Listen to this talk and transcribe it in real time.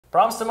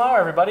Brahms tomorrow,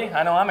 everybody.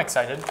 I know I'm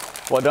excited.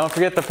 Well, don't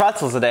forget the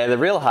pretzels today, the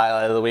real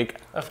highlight of the week.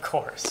 Of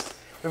course.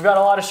 We've got a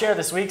lot to share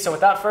this week, so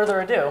without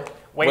further ado,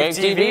 Wave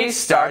TV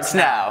starts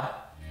now.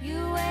 You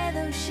wear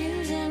those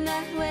shoes and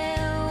I will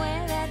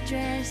wear that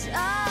dress.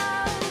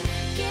 Oh,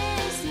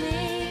 kiss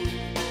me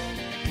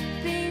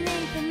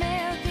beneath the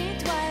milky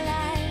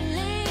twilight.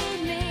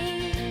 Lead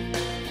me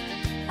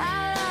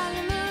out on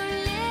the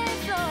moonlit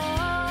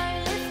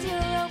floor. Lift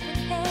your open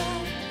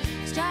hand,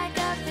 strike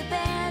up the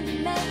band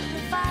and make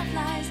the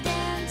fireflies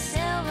dance.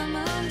 Silver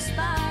moon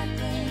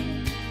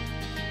sparkling,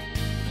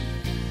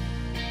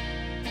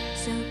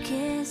 so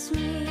kiss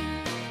me.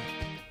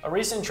 A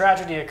recent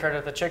tragedy occurred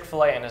at the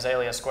Chick-fil-A in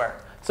Azalea Square.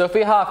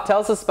 Sophie Hoff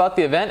tells us about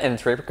the event and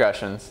its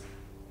repercussions.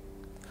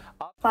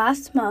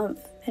 Last month,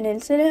 an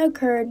incident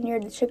occurred near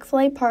the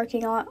Chick-fil-A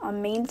parking lot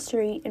on Main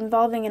Street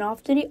involving an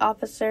off-duty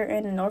officer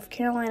and a North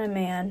Carolina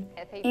man.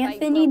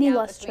 Anthony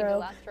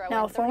DeLustro,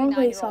 now a former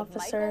police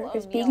officer,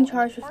 is being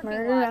charged with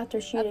murder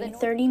after shooting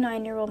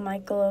 39-year-old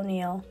Michael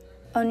O'Neal.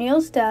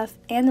 O'Neal's death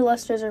and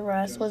DeLustro's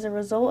arrest was a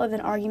result of an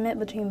argument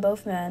between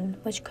both men,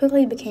 which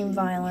quickly became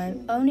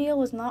violent. O'Neal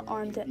was not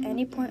armed at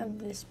any point of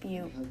the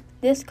dispute.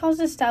 This caused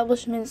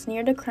establishments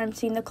near the crime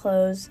scene to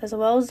close, as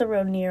well as the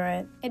road near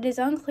it. It is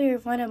unclear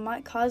when it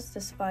might cause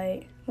this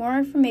fight. More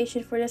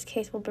information for this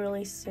case will be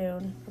released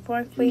soon.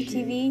 Reporting for Wave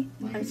TV,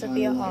 I'm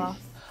Sophia Hoff.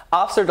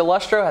 Officer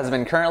DeLustro has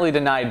been currently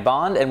denied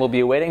bond and will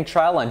be awaiting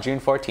trial on June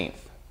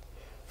 14th.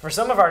 For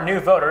some of our new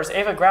voters,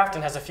 Ava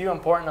Grafton has a few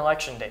important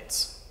election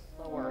dates.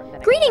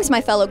 Greetings, my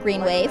fellow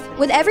Green Wave.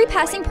 With every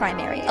passing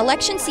primary,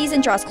 election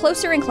season draws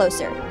closer and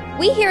closer.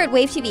 We here at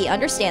Wave TV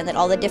understand that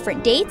all the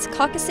different dates,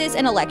 caucuses,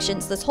 and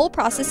elections this whole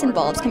process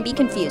involves can be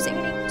confusing.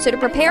 So to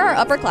prepare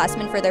our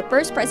upperclassmen for their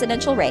first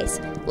presidential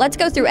race, let's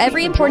go through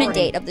every important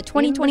date of the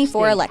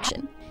 2024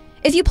 election.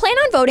 If you plan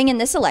on voting in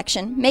this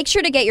election, make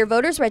sure to get your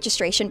voter's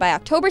registration by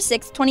October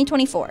 6,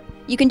 2024.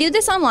 You can do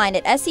this online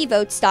at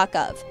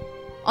sevotes.gov.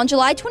 On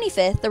July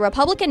 25th, the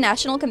Republican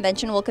National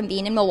Convention will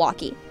convene in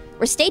Milwaukee,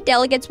 where state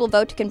delegates will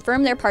vote to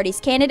confirm their party's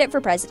candidate for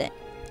president.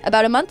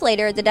 About a month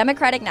later, the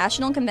Democratic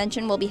National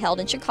Convention will be held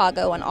in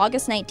Chicago on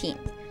August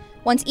 19th.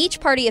 Once each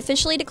party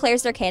officially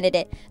declares their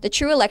candidate, the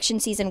true election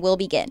season will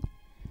begin.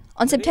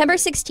 On September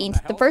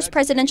 16th, the first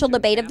presidential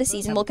debate of the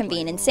season will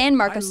convene in San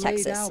Marcos,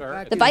 Texas.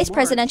 The vice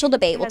presidential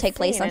debate will take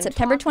place on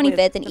September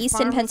 25th in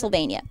Easton,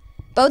 Pennsylvania.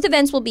 Both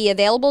events will be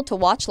available to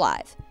watch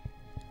live.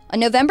 On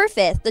November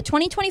 5th, the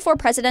 2024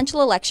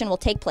 presidential election will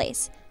take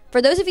place.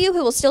 For those of you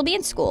who will still be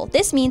in school,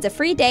 this means a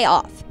free day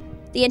off.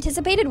 The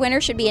anticipated winner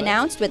should be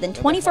announced within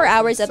 24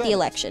 hours of the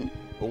election.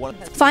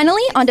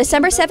 Finally, on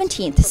December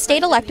 17th,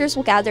 state electors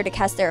will gather to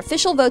cast their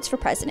official votes for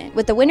president,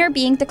 with the winner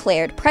being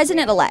declared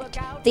president-elect.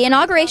 The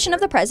inauguration of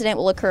the president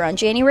will occur on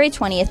January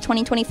 20th,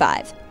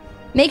 2025.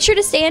 Make sure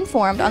to stay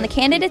informed on the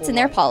candidates and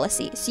their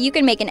policies so you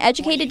can make an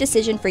educated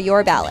decision for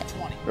your ballot.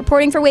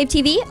 Reporting for Wave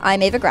TV,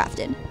 I'm Ava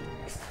Grafton.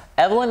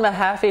 Evelyn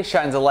Mahaffey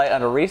shines a light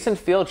on a recent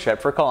field trip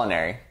for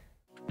culinary.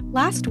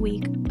 Last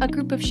week, a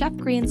group of Chef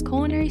Green's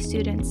culinary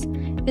students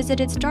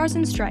visited Stars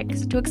and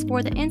Strikes to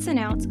explore the ins and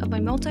outs of a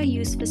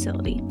multi-use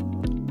facility.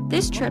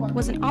 This trip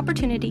was an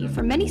opportunity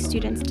for many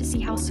students to see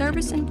how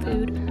service and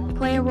food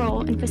play a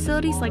role in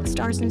facilities like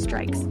Stars and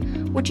Strikes,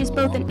 which is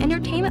both an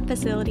entertainment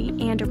facility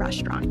and a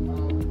restaurant.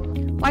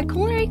 While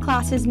culinary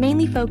classes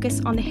mainly focus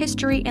on the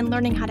history and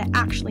learning how to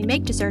actually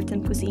make desserts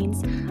and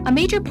cuisines, a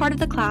major part of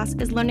the class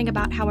is learning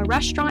about how a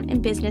restaurant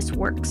and business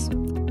works.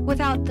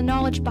 Without the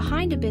knowledge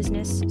behind a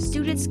business,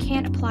 students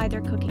can't apply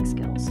their cooking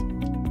skills.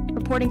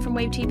 Reporting from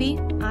Wave TV,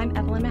 I'm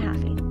Evelyn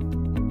Mahaffey.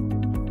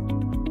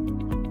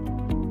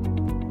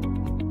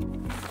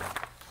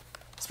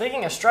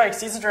 Speaking of strikes,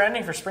 seasons are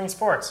ending for spring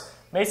sports.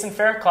 Mason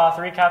Faircloth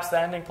recaps the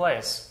ending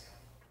plays.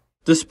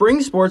 The spring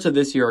sports of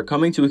this year are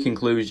coming to a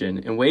conclusion,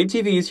 and Wave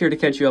TV is here to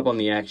catch you up on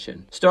the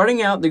action. Starting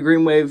out, the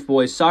Green Wave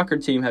boys soccer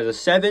team has a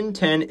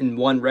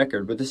 7-10-1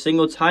 record with a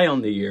single tie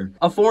on the year.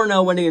 A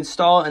 4-0 win against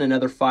Stahl and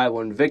another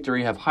 5-1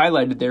 victory have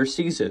highlighted their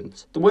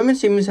seasons. The women's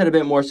team has had a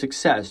bit more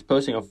success,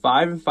 posting a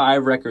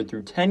 5-5 record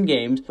through 10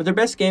 games, with their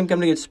best game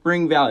coming against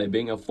Spring Valley,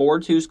 being a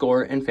 4-2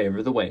 score in favor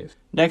of the Wave.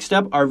 Next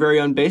up, our very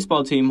own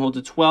baseball team holds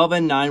a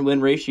 12-9 win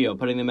ratio,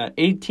 putting them at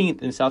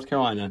 18th in South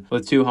Carolina.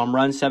 With 2 home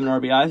runs, 7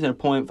 RBIs, and a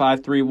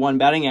 .531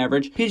 batting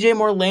average, PJ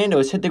Morlando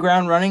has hit the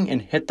ground running and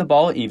hit the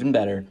ball even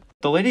better.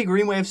 The Lady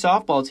Green Wave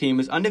softball team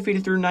is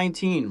undefeated through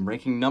 19,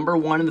 ranking number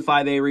 1 in the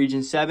 5A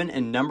Region 7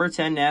 and number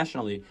 10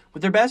 nationally,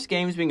 with their best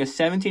games being a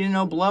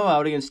 17-0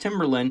 blowout against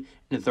Timberland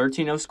and a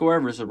 13-0 score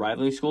versus a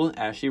rivaling school,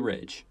 Ashley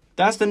Ridge.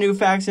 That's the new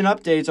facts and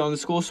updates on the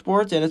school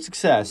sports and its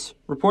success.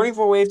 Reporting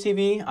for Wave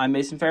TV, I'm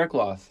Mason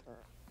Faircloth.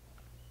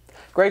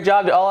 Great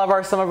job to all of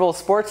our Somerville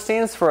sports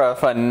teams for a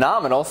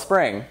phenomenal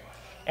spring.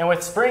 And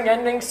with spring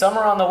ending,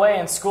 summer on the way,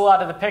 and school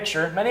out of the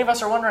picture, many of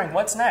us are wondering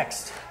what's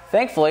next.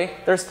 Thankfully,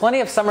 there's plenty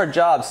of summer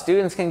jobs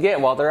students can get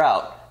while they're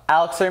out.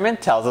 Alex Sermon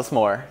tells us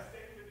more.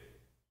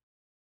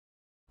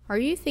 Are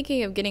you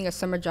thinking of getting a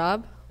summer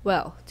job?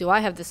 Well, do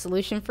I have the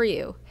solution for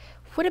you.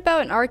 What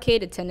about an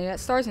arcade attendant at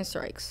Stars and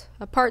Strikes?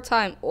 A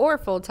part-time or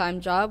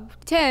full-time job,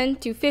 $10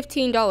 to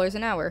 $15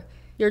 an hour.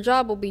 Your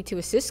job will be to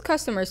assist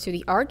customers to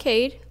the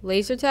arcade,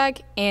 laser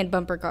tag, and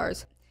bumper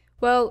cars.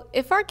 Well,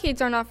 if arcades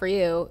are not for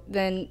you,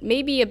 then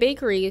maybe a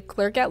bakery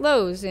clerk at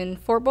Lowe's in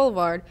Fort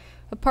Boulevard,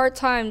 a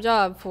part-time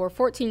job for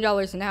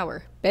 $14 an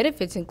hour.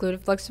 Benefits include a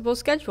flexible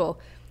schedule.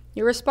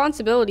 Your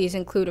responsibilities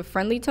include a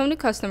friendly tone to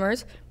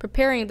customers,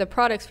 preparing the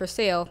products for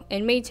sale,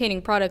 and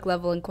maintaining product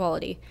level and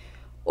quality.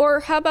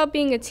 Or how about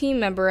being a team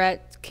member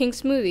at King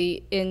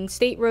Smoothie in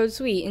State Road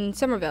Suite in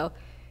Somerville?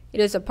 It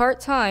is a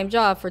part-time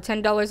job for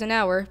 $10 an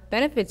hour.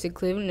 Benefits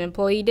include an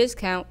employee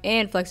discount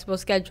and flexible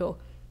schedule.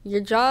 Your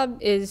job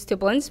is to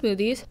blend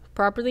smoothies,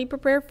 properly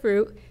prepare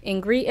fruit,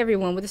 and greet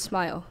everyone with a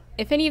smile.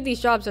 If any of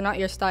these jobs are not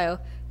your style,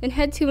 then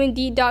head to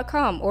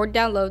Indeed.com or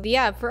download the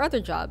app for other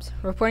jobs.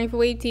 Reporting for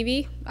Wave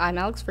TV, I'm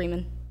Alex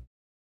Freeman.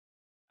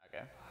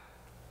 Okay.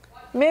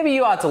 Maybe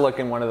you ought to look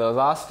in one of those,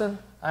 Austin.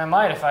 I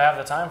might if I have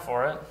the time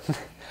for it.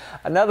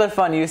 Another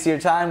fun use of your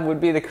time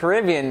would be the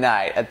Caribbean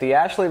night at the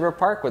Ashley River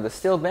Park where the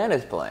Steel Band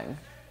is playing.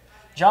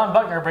 John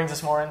Buckner brings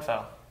us more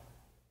info.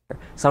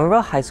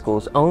 Somerville High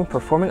School's own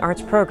performing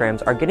arts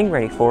programs are getting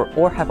ready for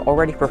or have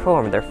already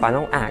performed their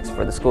final acts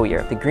for the school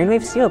year. The Green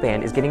Wave Steel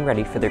Band is getting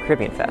ready for their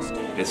Caribbean Fest.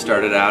 It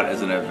started out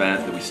as an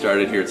event that we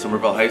started here at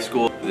Somerville High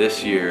School.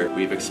 This year,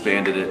 we've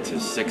expanded it to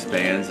 6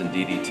 bands in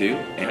DD2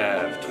 and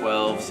have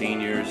 12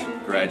 seniors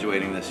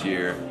graduating this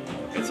year.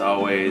 It's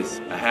always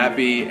a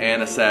happy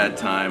and a sad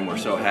time. We're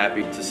so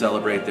happy to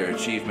celebrate their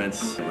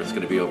achievements. It's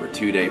going to be over a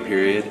 2-day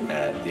period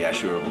at the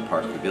Ashley River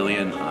Park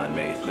Pavilion on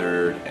May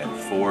 3rd and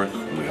 4th,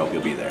 and we hope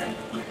you'll be there.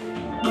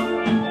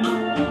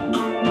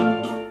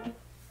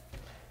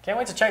 Can't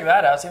wait to check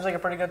that out. Seems like a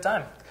pretty good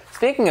time.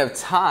 Speaking of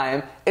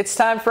time, it's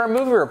time for a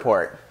movie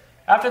report.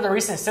 After the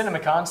recent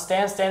CinemaCon,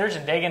 Stan Standridge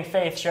and Dagan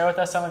Faith share with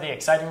us some of the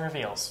exciting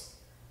reveals.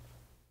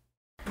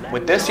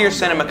 With this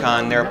year's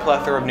CinemaCon, there are a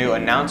plethora of new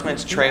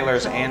announcements,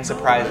 trailers, and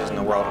surprises in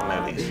the world of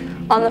movies.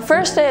 On the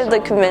first day of the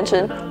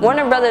convention,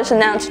 Warner Brothers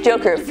announced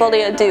Joker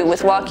Folie à Deux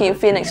with Joaquin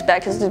Phoenix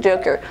back as the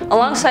Joker,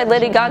 alongside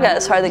Lady Gaga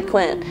as Harley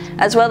Quinn,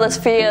 as well as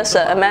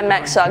Furiosa, a Mad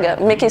Max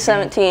saga, Mickey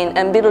 17,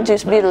 and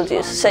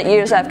Beetlejuice, set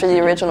years after the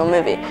original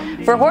movie.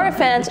 For horror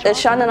fans,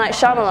 Shonda Night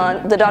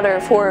Shyamalan, the daughter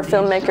of horror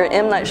filmmaker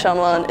M. Night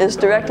Shyamalan, is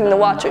directing The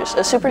Watchers,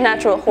 a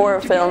supernatural horror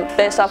film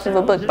based off of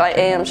a book by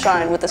A.M.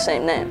 Shine with the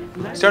same name.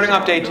 Starting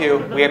off day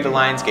 2, we have the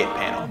Lionsgate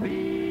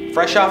panel.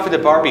 Fresh off of the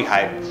Barbie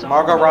hype,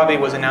 Margot Robbie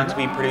was announced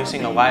to be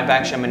producing a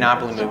live-action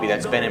Monopoly movie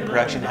that's been in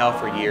production hell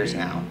for years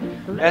now.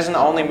 That isn't the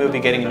only movie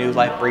getting new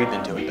life breathed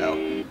into it,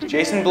 though.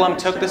 Jason Blum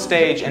took the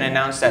stage and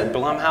announced that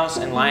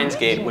Blumhouse and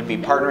Lionsgate would be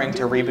partnering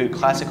to reboot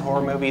classic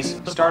horror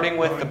movies, starting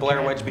with The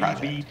Blair Witch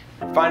Project.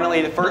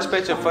 Finally, the first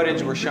bits of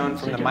footage were shown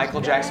from the Michael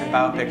Jackson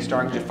biopic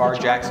starring Jafar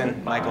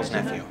Jackson, Michael's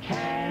nephew.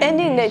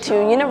 Ending day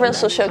 2,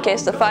 Universal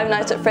showcased the Five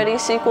Nights at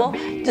Freddy's sequel,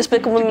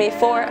 Despicable Me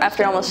 4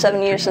 after almost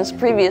 7 years since the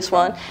previous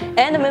one,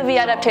 and a movie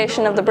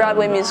adaptation of the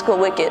Broadway musical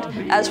Wicked,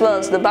 as well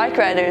as The Bike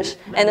Riders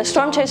and the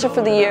Storm Chaser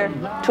for the year,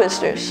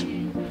 Twisters.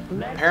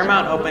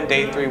 Paramount opened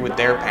day 3 with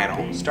their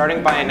panel,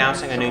 starting by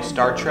announcing a new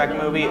Star Trek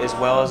movie as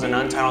well as an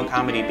untitled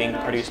comedy being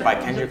produced by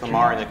Kendrick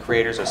Lamar and the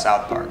creators of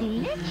South Park.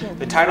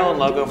 The title and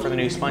logo for the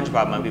new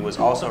SpongeBob movie was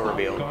also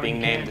revealed, being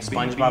named the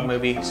SpongeBob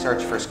Movie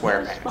Search for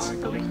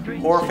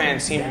SquarePants. Horror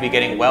fans seem to be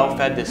getting well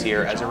fed this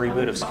year as a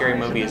reboot of Scary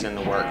Movie is in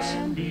the works.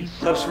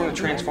 Clips from the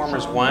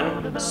Transformers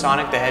 1,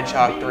 Sonic the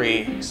Hedgehog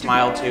 3,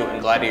 Smile 2,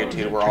 and Gladiator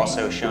 2 were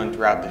also shown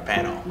throughout the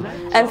panel.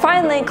 And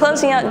finally,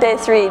 closing out day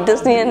 3,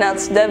 Disney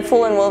announced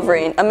Deadpool and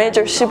Wolverine, a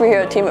major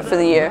superhero team-up for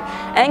the year,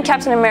 and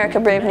Captain America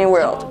Brave New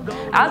World.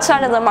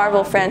 Outside of the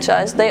Marvel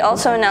franchise, they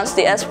also announced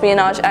the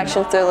espionage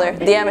action thriller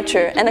The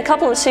Amateur and a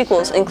couple of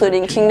sequels,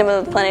 including Kingdom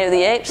of the Planet of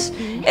the Apes,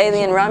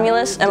 Alien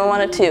Romulus, and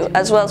Moana 2,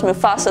 as well as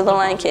Mufasa the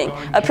Lion King,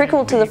 a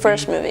prequel to the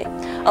first movie.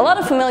 A lot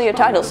of familiar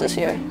titles this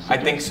year. I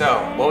think so.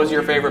 What was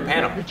your favorite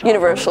panel?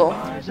 Universal.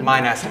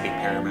 Mine has to be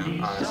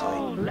Paramount, honestly.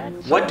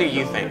 What do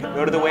you think?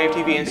 Go to the Wave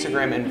TV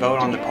Instagram and vote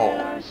on the poll.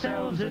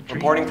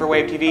 Reporting for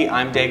Wave TV,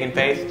 I'm Dagan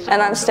Faith.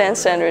 And I'm Stan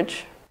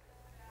Standridge.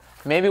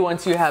 Maybe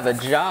once you have a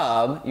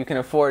job, you can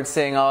afford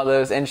seeing all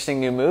those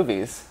interesting new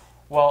movies.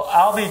 Well,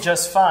 I'll be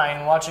just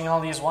fine watching all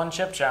these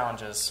one-chip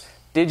challenges.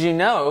 Did you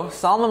know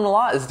Solomon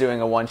Malott is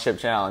doing a one-chip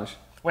challenge?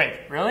 Wait,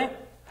 really?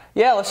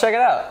 Yeah, let's check it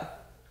out.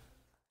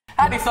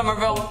 Howdy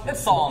Somerville,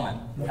 it's Solomon,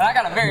 and I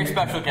got a very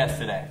special guest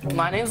today.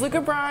 My name's Luca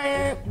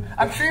Bryant.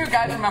 I'm sure you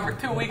guys remember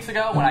 2 weeks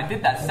ago when I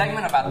did that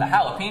segment about the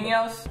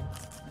jalapenos.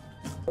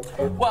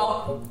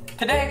 Well,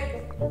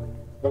 today,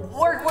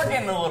 we're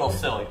getting a little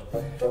silly.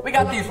 We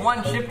got these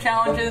one-chip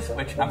challenges,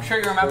 which I'm sure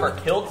you remember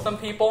killed some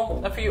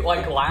people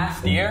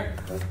last year,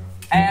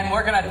 and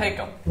we're gonna take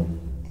them.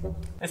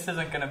 This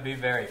isn't gonna be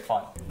very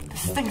fun.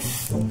 This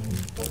thing's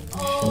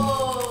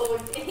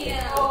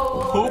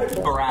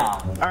pooped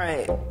brown. All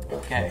right.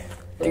 Okay.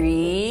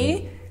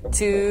 3,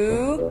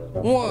 2,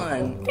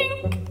 1.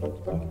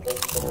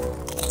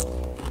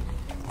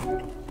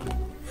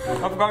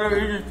 I've got to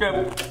eat this chip.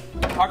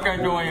 I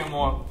can't do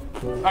anymore.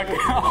 I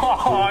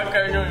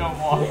can't do no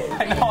more.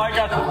 I know I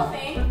got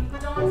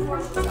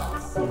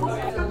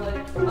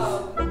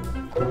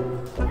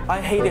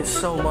I hate it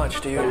so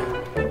much, dude.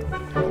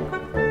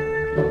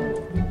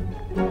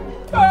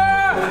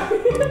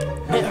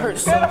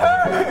 hurts. It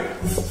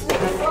hurts!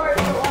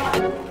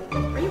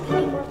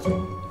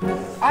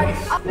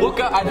 Ice!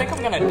 Luca, I think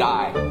I'm gonna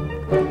die.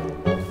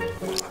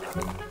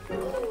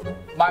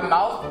 My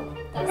mouth?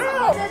 It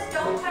says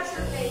don't touch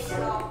your face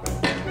at all.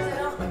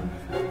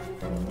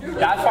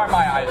 That's why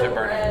my eyes are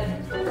burning.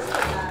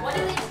 What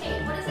does it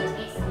taste? What does it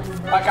taste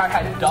like? Like I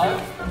had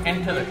dug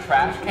into the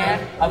trash can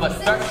of a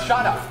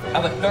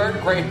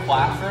third grade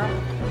classroom,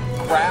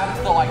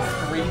 grabbed the like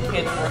 3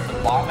 kids worth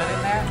of vomit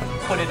in there,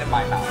 put it in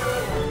my mouth.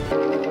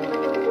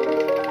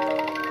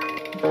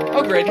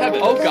 Oh, great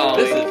heavens. Oh,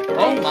 golly. This is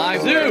Oh my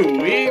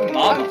Zooey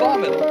mama. I'm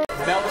vomit.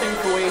 Melting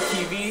for Wave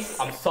TV,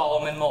 I'm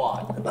Solomon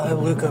Milan. I'm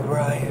Luca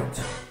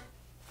Bryant.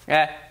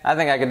 Yeah, I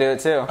think I could do it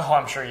too. Oh,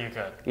 I'm sure you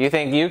could. You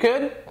think you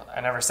could?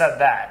 I never said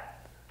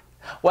that.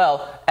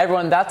 Well,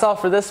 everyone, that's all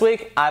for this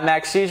week. I'm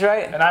Max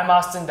Sheeswright. And I'm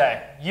Austin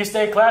Day. You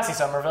stay classy,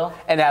 Somerville.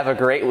 And have a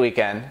great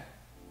weekend.